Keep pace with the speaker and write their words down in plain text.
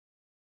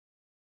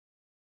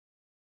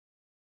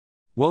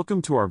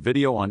Welcome to our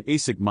video on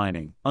ASIC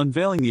mining,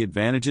 unveiling the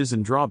advantages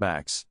and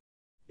drawbacks.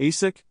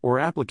 ASIC, or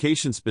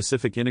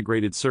Application-Specific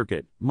Integrated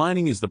Circuit,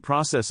 mining is the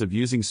process of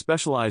using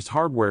specialized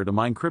hardware to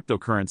mine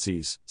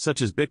cryptocurrencies,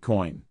 such as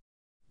Bitcoin.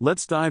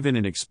 Let's dive in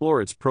and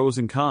explore its pros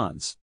and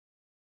cons.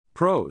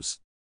 Pros.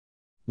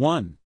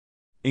 1.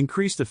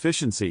 Increased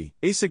efficiency.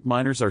 ASIC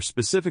miners are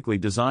specifically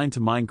designed to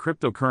mine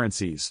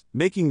cryptocurrencies,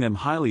 making them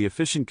highly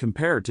efficient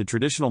compared to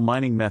traditional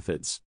mining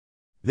methods.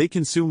 They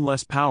consume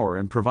less power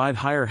and provide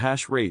higher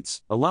hash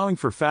rates, allowing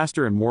for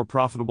faster and more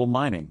profitable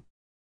mining.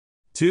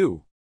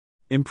 2.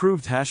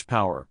 Improved hash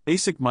power.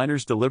 ASIC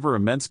miners deliver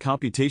immense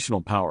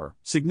computational power,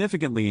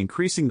 significantly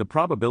increasing the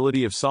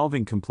probability of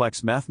solving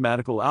complex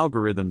mathematical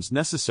algorithms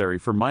necessary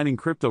for mining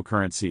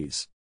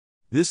cryptocurrencies.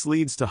 This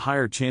leads to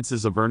higher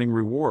chances of earning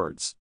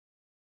rewards.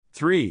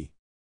 3.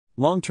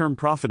 Long-term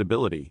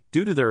profitability.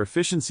 Due to their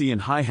efficiency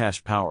and high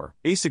hash power,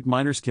 ASIC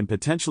miners can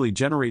potentially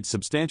generate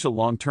substantial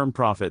long-term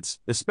profits,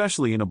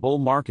 especially in a bull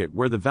market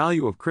where the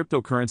value of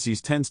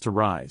cryptocurrencies tends to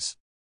rise.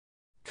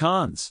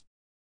 Cons.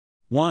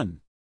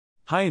 1.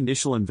 High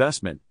initial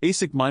investment.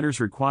 ASIC miners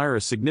require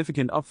a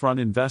significant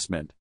upfront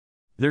investment.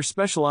 Their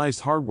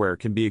specialized hardware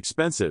can be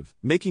expensive,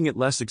 making it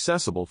less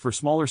accessible for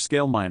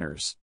smaller-scale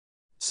miners.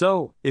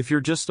 So, if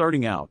you're just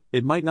starting out,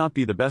 it might not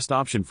be the best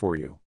option for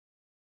you.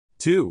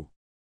 2.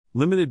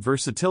 Limited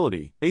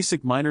versatility.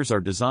 ASIC miners are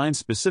designed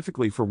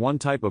specifically for one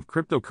type of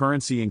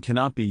cryptocurrency and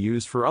cannot be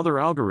used for other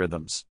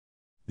algorithms.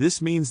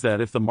 This means that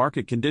if the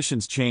market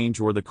conditions change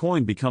or the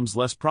coin becomes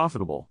less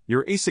profitable,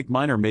 your ASIC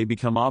miner may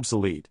become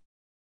obsolete.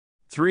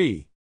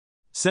 3.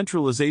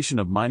 Centralization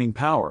of mining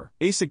power.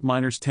 ASIC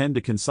miners tend to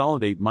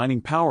consolidate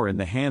mining power in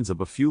the hands of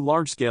a few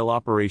large-scale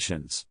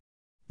operations.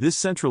 This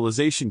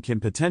centralization can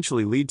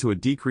potentially lead to a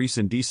decrease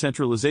in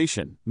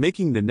decentralization,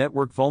 making the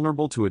network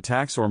vulnerable to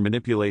attacks or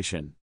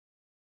manipulation.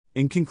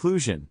 In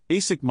conclusion,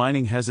 ASIC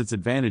mining has its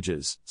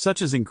advantages,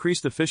 such as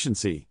increased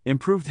efficiency,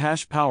 improved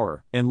hash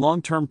power, and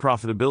long-term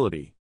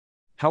profitability.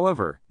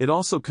 However, it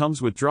also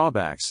comes with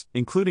drawbacks,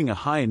 including a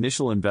high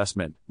initial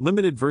investment,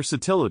 limited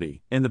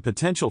versatility, and the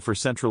potential for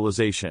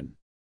centralization.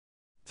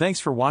 Thanks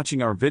for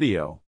watching our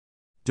video.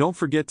 Don't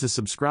forget to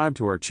subscribe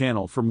to our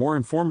channel for more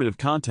informative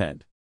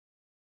content.